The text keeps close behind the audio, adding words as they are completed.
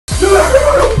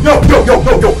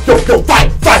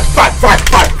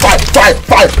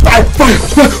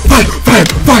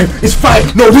Fire. It's fire.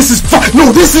 No, this is fire.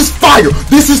 No, this is fire.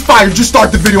 This is fire. Just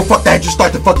start the video. Fuck that. Just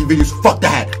start the fucking video. Fuck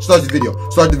that. Start the video.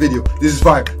 Start the video. This is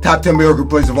fire. Top 10 miracle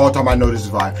plays of all time. I know this is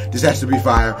fire. This has to be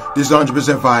fire. This is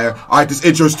 100% fire. Alright, this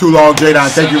intro is too long, J9.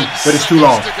 Thank you, but it's too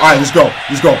long. Alright, let's go.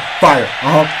 Let's go. Fire.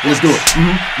 Let's do it.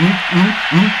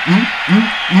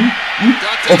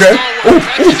 Okay.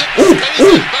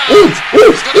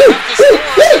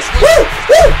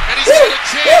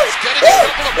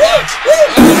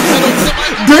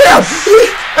 Damn!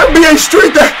 NBA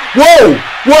Street that. Whoa!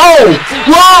 Whoa!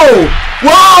 Whoa!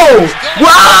 Whoa!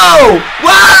 Whoa!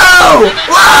 Whoa!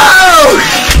 Whoa!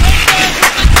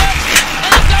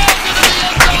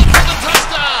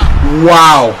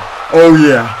 Wow! Oh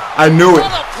yeah! I knew it!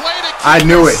 I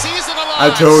knew it! I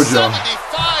told y'all!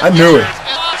 I knew it!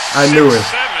 I knew it!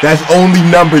 That's only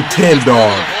number 10,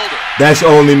 dog. That's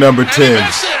only number 10.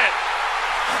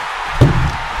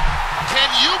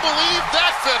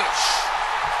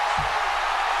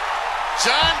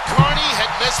 John Carney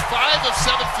had missed 5 of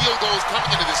 7 field goals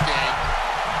coming into this game.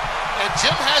 And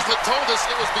Jim Haslett told us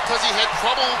it was because he had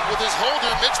trouble with his holder,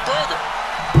 Mitch Berger.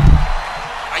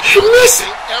 I don't think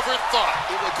they ever thought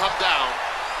it would come down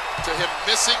to him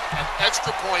missing an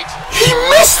extra point. He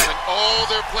missed! And all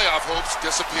their playoff hopes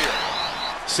disappear.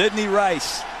 Sidney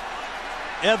Rice,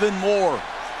 Evan Moore,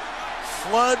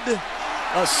 flood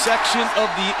a section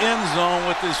of the end zone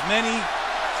with as many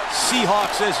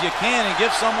Seahawks as you can and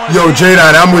give someone. Yo, J9,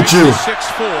 I'm with you.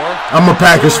 I'm a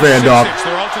Packers fan, dog.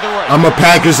 I'm a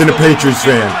Packers and a Patriots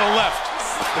fan. To the left.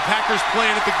 The Packers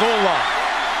playing at the goal line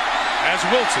as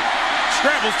Wilson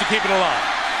scrambles to keep it alive.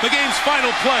 The game's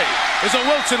final play is a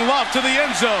Wilson lob to the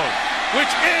end zone,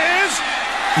 which is.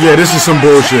 Yeah, this is some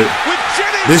bullshit.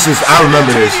 This is. I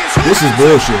remember this. This is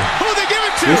bullshit. Who they give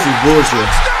it to? This is bullshit.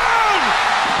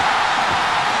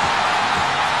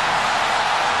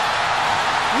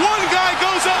 One guy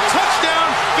goes up, touchdown.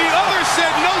 The other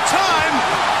said no time.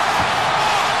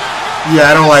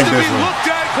 Yeah, I don't like this one. Looked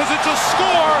at because it's a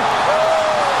score.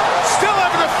 Still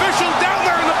have an official down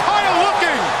there in the pile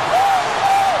looking.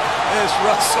 It's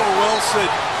Russell Wilson.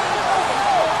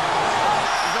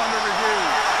 He's under review.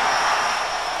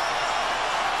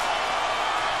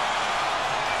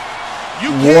 You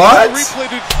can't replay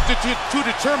to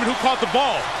determine who caught the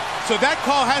ball. So that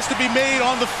call has to be made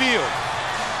on the field.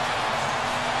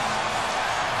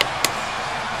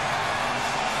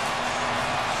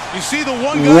 You see the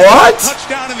one guy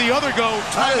touchdown and the other go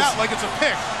time out like it's a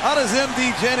pick. How does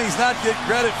MD Jennings not get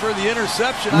credit for the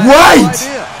interception? Right!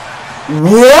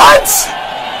 What?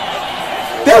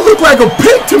 That looked like a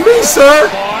pick to me, sir.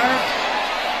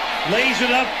 Lays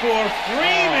it up for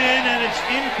Freeman and it's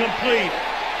incomplete.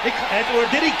 Or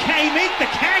did he make the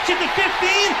catch at the 15?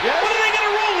 Yes. What are they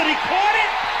going to roll it? He caught it?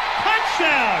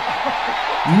 Touchdown!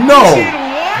 No.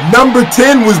 Number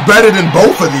 10 was better than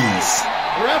both of these.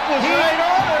 Ref was right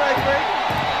on it, I think.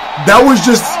 That was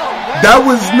just,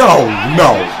 no.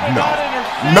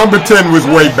 Number 10 was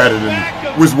way better than,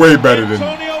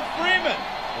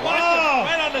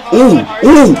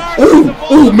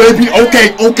 Ooh, maybe,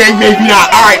 okay, maybe not.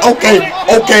 All right, okay,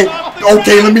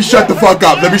 let me shut the fuck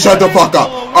up.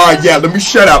 All right, yeah, let me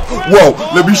shut up. Whoa,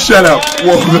 let me shut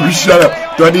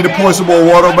up. Do I need to pour some more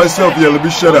water on myself? Yeah, let me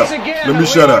shut up.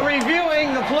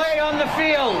 Reviewing the play on the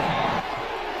field.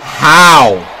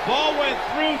 How? Ball went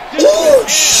through. Oh,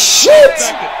 shit.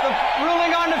 The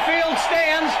ruling on the field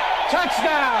stands.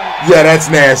 Touchdown. Yeah, that's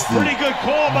nasty. Pretty good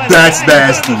call by That's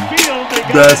nasty.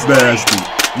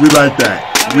 We like that.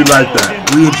 We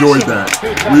enjoyed that.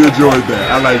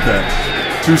 I like that.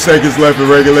 2 seconds left in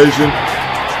regulation.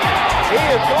 He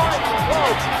is going to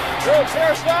close. Drew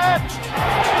Kirsten.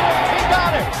 He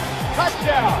got it.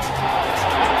 Touchdown.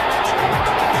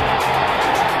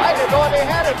 I didn't know they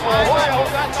had it for a while.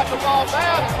 Got the ball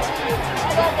fast.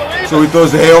 I don't believe So he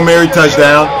throws the Hail Mary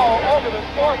touchdown. Over the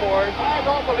scoreboard. I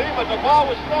don't believe it. The ball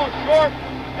was thrown short,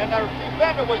 and the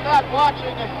defender was not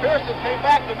watching, and Pearson came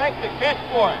back to make the catch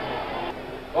for him.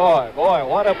 Boy,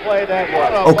 what a play that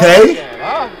was. Okay. Game,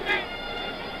 huh?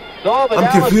 So the I'm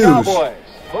Dallas confused. Cowboys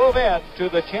move in to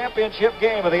the championship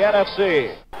game of the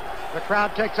NFC. The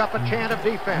crowd takes up a chant of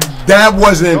defense. That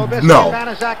wasn't, no.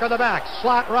 Banaszak on the back,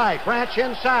 slot right, Branch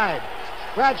inside.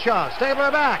 Bradshaw, Stabler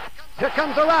back. Here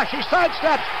comes the rush. He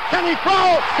sidesteps. Can he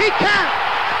throw? He can't.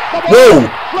 The ball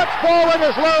flips forward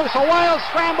is loose. A wild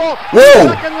scramble.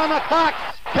 Second on the clock.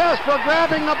 Casper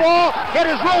grabbing the ball. It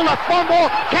is ruled a fumble.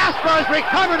 Casper is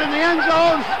recovered in the end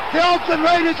zone. The Oakland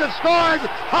Raiders have scored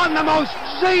on the most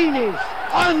zany,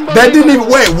 That didn't even,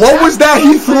 wait, what was that?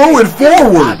 He threw it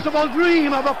forward. Impossible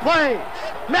dream of a play.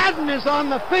 Madden is on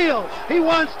the field. He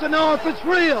wants to know if it's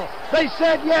real. They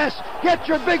said yes. Get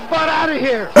your big butt out of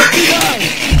here. He does.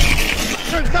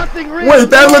 There's nothing real. Wait,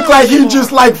 that looked like he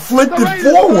just like flicked it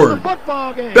forward.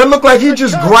 That looked like he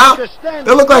just ground.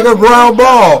 That looked like a ground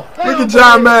ball. Look at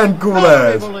John Madden, cool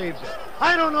ass.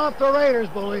 I don't know if the Raiders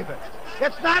believe it.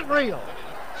 It's not real.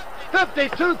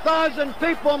 52,000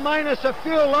 people minus a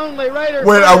few lonely Raiders.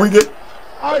 Wait,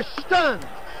 are stunned.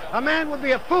 A man would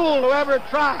be a fool to ever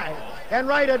try and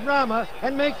write a drama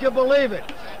and make you believe it.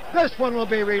 This one will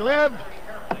be relived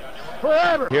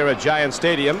forever. Here at Giant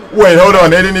Stadium. Wait, hold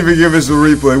on. They didn't even give us a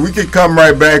replay. We could come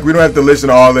right back. We don't have to listen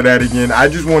to all of that again. I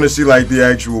just want to see like the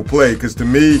actual play, because to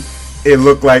me, it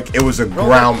looked like it was a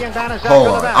ground. Hold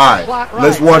on. All right.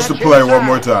 Let's watch the play one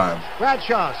more time.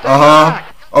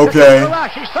 Okay.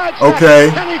 Okay.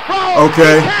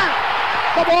 Okay.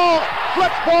 The ball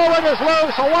flipped forward is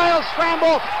loose. A wild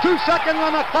scramble. 2 seconds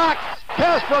on the clock.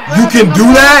 You can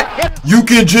do that? You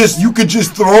could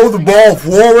just throw the ball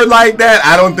forward like that?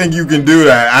 I don't think you can do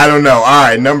that. I don't know. All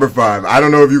right, number 5. I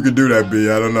don't know if you could do that,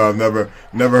 B. I don't know. I've never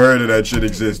heard of that shit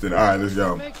existed. All right, let's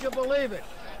go. Make you believe it.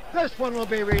 This one will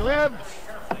be relived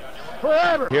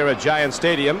forever. Here at Giant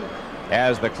Stadium,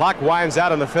 as the clock winds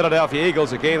out on the Philadelphia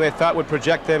Eagles, a game they thought would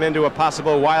project them into a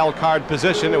possible wild card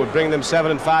position. It would bring them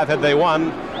 7-5 had they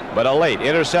won, but a late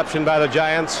interception by the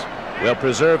Giants will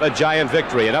preserve a Giant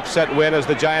victory. An upset win as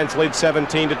the Giants lead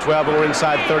 17-12, and we're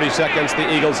inside 30 seconds.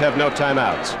 The Eagles have no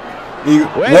timeouts. Wait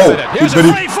a minute. Here's a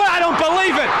free foot. I don't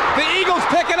believe it. The Eagles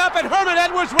pick it up, and Herman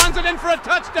Edwards runs it in for a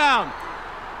touchdown.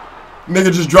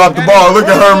 Nigga just dropped the ball. Look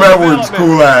at Herm Edwards,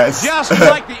 cool ass. Just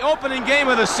like the opening game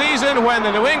of the season when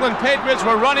the New England Patriots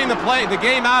were running the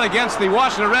game out against the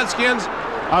Washington Redskins.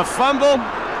 A fumble.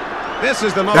 This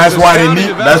is the most. That's why they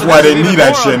need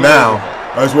that shit now.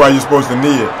 That's why you're supposed to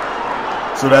need it.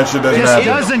 So that shit doesn't happen. He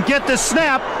doesn't get the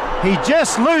snap. He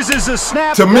just loses a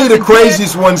snap. To me, the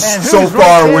craziest ones so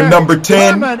far were number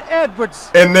 10,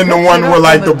 and then the one where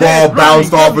like the ball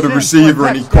bounced off of the receiver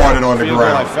and he caught it on the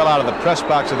ground. I fell out of the press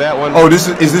box of that one. Oh, is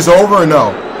this over or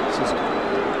no? This is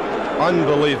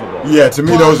unbelievable. Yeah, to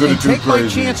me those are the two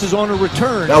crazy. Chances on a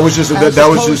return. That was just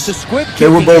they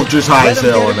were both just high as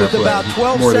hell on that play. About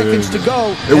 12 seconds to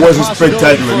go. It wasn't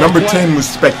spectacular. Number 10 was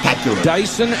spectacular.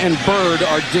 Dyson and Bird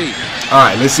are deep. All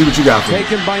right, let's see what you got for me.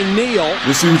 Taken by Neal.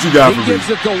 Let's see what you got for me.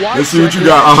 Let's see what you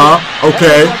got.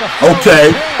 Okay. All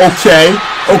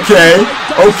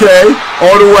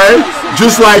the way.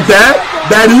 Just like that.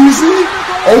 That easy.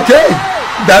 Okay.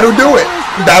 That'll do it.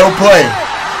 That'll play.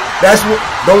 That's what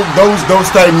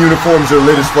those Titan uniforms are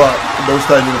lit as fuck. Those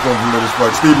Titan uniforms are lit as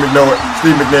fuck. Steve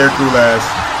McNair, cool ass.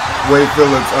 Wade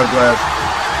Phillips, uglass.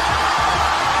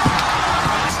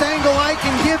 Stangle I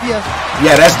can give you.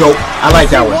 Yeah, that's dope. I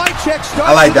like that one.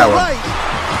 I like that one.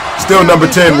 Still, number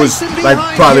 10 was like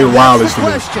probably the wildest to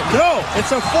me. No,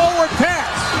 it's a forward pass.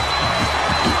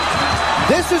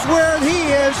 This is where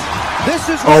he is. This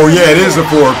is. Oh yeah, it is a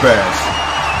forward pass.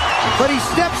 But he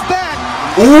steps back.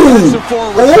 Ooh!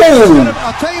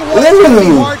 I'll tell you what, it's going to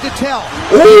be hard to tell.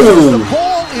 Ooh!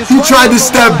 He tried to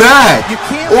step back.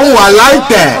 Oh, I like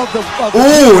that.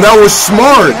 Ooh, that was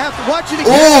smart.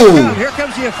 Ooh! Here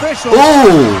comes the official.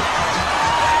 Ooh!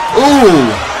 Ooh!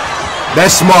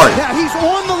 That's smart. Now he's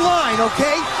on the line,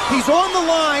 okay? He's on the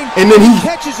line. And then he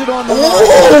catches it on the line.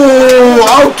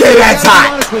 Oh! Okay, that's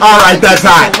hot. All right, that's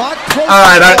hot. All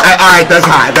right, that's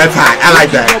hot. That's hot. I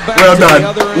like that. Well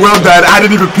done. Well done. I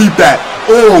didn't even peep that.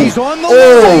 Oh, he's on the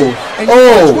line, and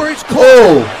that's where it's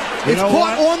caught. It's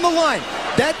caught on the line.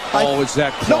 Is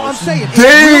that close? No, I'm saying.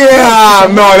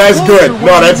 Damn! No, that's good.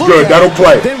 No, that's good. That'll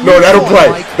play. No, that'll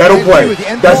play. That'll play.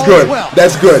 That's good.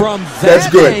 That's good. That's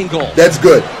good. That's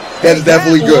good. That's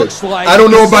definitely good. I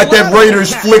don't know about that Raiders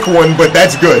flick one, but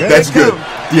that's good. That's good.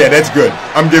 Yeah, that's good.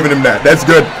 I'm giving him that. That's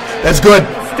good. That's good.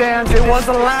 It was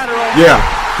a lateral. Yeah.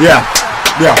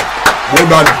 Well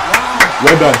done.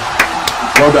 Well done.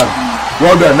 Well done.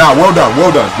 Well done. Nah, well done.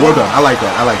 Well done. Well done. I like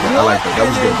that. That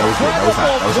was good. That was good. That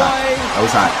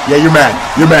was hot. Yeah, you're mad.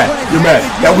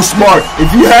 That was smart. If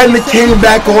you hadn't came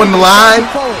back on the line,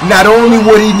 not only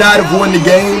would he not have won the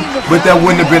game, but that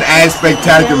wouldn't have been as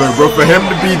spectacular. But for him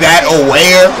to be that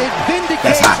aware,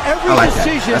 that's hot. I like that.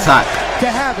 That's hot.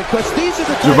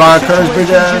 Javon Curse,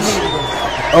 big ass.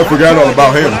 I forgot all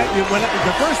about him.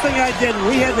 The first thing I did,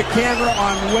 we had the camera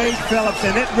on Wade Phillips,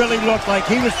 and it really looked like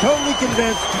he was totally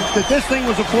convinced that this thing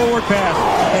was a forward pass.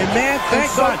 And man, thank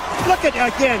God. Look at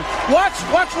again.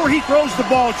 Watch where he throws the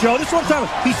ball, Joe. This one's time.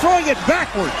 He's throwing it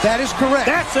backwards. That is correct.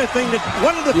 That's the thing that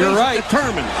one of the things that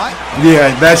determines.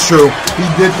 Yeah, that's true. He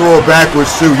did throw it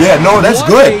backwards too. Yeah, no, that's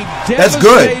good. That's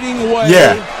good.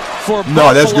 Yeah. For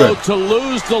that's Buffalo good. to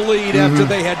lose the lead after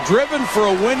they had driven for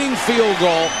a winning field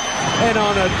goal and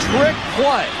on a trick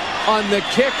play on the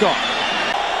kickoff.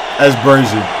 That's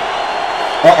crazy.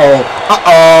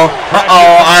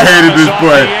 I hated this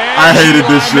play. I hated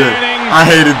this shit. I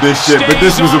hated this shit. But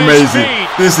this was amazing.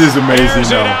 This is amazing,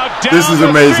 though. This is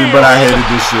amazing, but I hated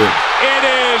this shit. It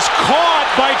is caught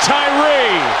by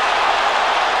Tyree.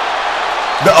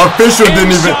 The official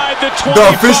didn't even.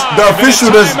 The official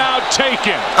doesn't.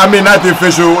 I mean, not the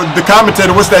official. The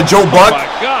commentator. What's that? Joe Buck.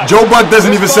 Joe Buck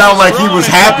doesn't even sound like he was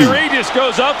happy.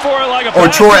 Or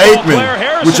Troy Aikman,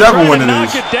 whichever one it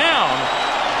is.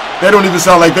 They don't even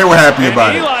sound like they were happy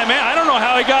about it. Eli, man, I don't know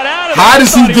how he got out of there. How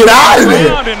does he get out of there?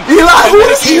 Eli, who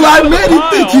does Eli Manning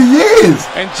think he is?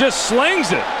 And just slings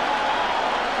it.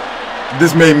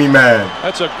 This made me mad.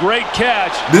 That's a great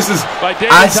catch. This is.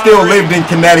 I still lived in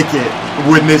Connecticut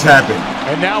when this happened.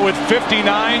 And now with 59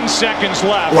 seconds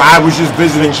left. Well, I was just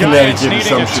visiting Connecticut or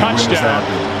some shit when this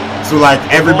happened. So like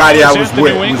everybody I was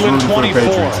with was rooting for the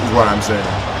Patriots. Is what I'm saying.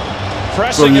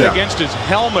 Pressing it against his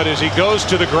helmet as he goes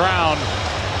to the ground.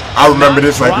 I remember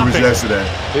this like it was yesterday.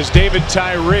 Is David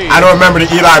Tyree. I don't remember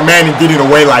the Eli Manning getting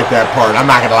away like that part. I'm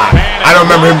not gonna lie. I don't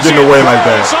remember him getting away like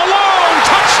that. It's a long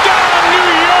touchdown,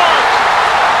 New York.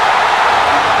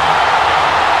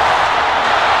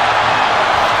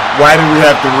 Why do we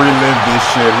have to relive this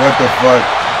shit? What the fuck?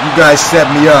 You guys set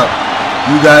me up.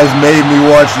 You guys made me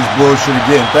watch this bullshit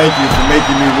again. Thank you for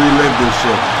making me relive this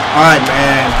shit. Alright,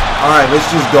 man. Alright, let's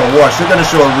just go. Watch. They're going to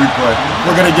show a replay.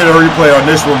 We're going to get a replay on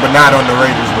this one, but not on the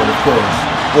Raiders one, of course.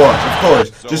 Watch, of course.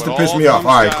 So just to piss me off.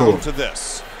 Alright, cool. To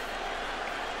this.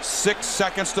 6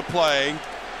 seconds to play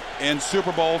in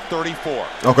Super Bowl 34.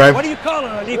 Okay. What do you call it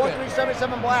on defense?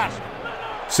 4-3-7-7 blast.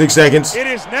 6 seconds. It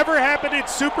has never happened in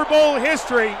Super Bowl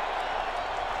history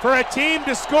for a team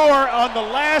to score on the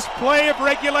last play of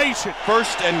regulation.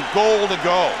 First and goal to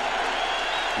go.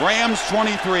 Rams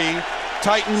 23,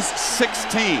 Titans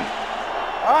 16.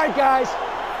 All right, guys.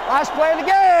 Last play of the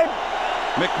game.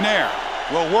 McNair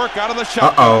will work out of the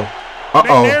shotgun.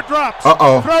 McNair drops.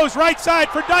 Throws right side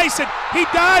for Dyson. He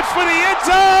dives for the end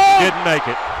zone. Didn't make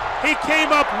it. He came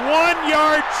up 1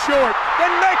 yard short.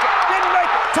 Didn't make it. Didn't make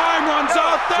it. Time runs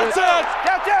out. That's it.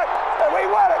 That's it. We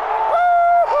won it.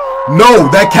 No,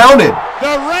 that counted.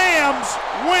 The Rams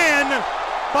win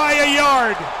by a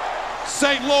yard.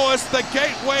 St. Louis, the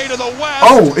gateway to the West.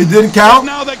 Oh, it didn't count?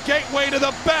 Now the gateway to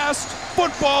the best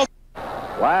football.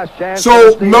 Last chance.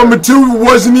 So number 2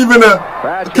 wasn't even a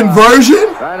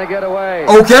conversion? Trying to get away.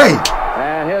 Okay.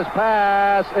 And his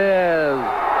pass is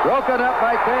broken up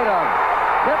by Tatum.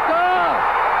 Tipped off.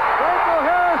 Franco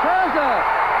Harris has it.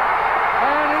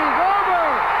 And he's over.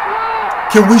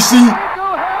 Can we see?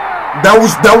 That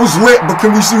was lit, but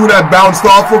can we see who that bounced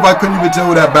off of? I couldn't even tell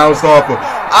who that bounced off of.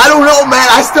 I don't know, man.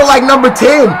 I still like number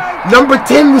 10. Number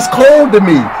 10 was cold to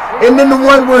me. And then the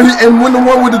one where when the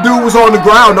one with the dude was on the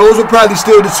ground, those were probably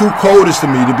still the 2 coldest to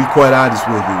me, to be quite honest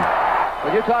with you.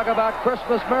 When you talk about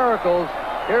Christmas miracles,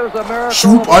 here's a miracle.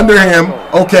 Shoot under him.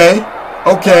 Okay.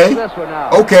 Okay.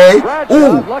 Okay.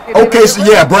 Ooh. Okay, so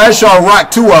yeah, Bradshaw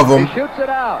rocked 2 of them. He shoots it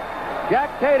out.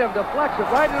 Jack Tatum deflects it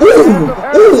right into the hands of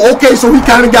Harris. Ooh, okay, so he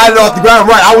kind of got it off the ground.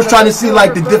 Right, I was trying to see,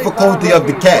 like, the difficulty of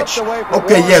the catch.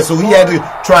 Okay, yeah, so he had to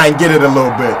try and get it a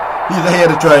little bit. He had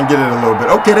to try and get it a little bit.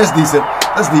 Okay, that's decent.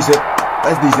 That's decent.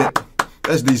 That's decent.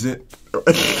 That's decent.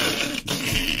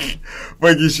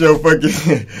 Funky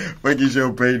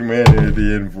show, Peyton Manning at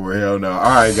the end for hell no.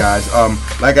 Alright, guys.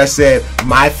 Like I said,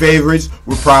 my favorites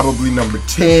were probably number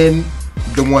 10.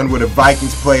 The one where the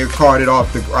Vikings player carted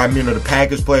off the, the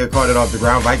Packers player carted off the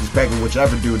ground, Vikings, Packers,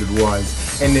 whichever dude it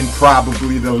was, and then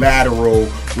probably the lateral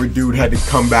where dude had to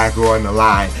come back on the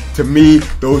line. To me,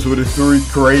 those were the 3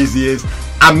 craziest.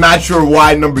 I'm not sure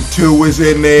why number 2 was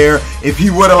in there. If he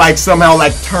would have like somehow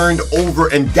like turned over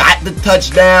and got the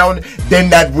touchdown, then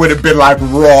that would have been like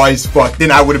raw as fuck. Then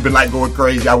I would have been like going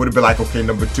crazy. I would have been like, okay,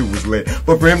 number 2 was lit.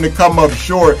 But for him to come up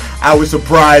short, I was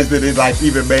surprised that it like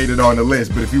even made it on the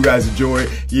list. But if you guys enjoyed,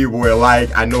 give your boy a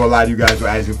like. I know a lot of you guys were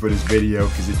asking for this video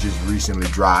because it just recently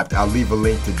dropped. I'll leave a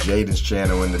link to Jaden's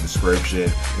channel in the description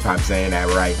if I'm saying that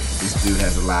right. This dude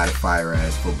has a lot of fire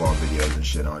ass football videos and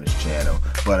shit on his channel.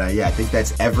 But yeah, I think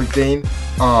that's everything.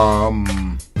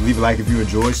 Leave a like if you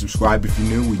enjoyed. Subscribe if you're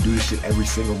new. We do this shit every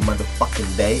single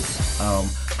motherfucking day.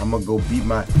 I'm gonna go beat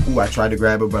my. Ooh, I tried to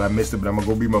grab it, but I missed it. But I'm gonna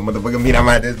go beat my motherfucking meat.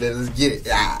 Let's get it.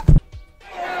 Ah.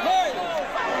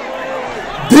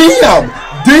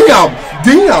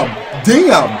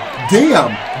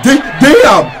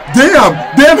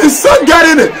 Damn, his son got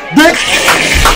in it.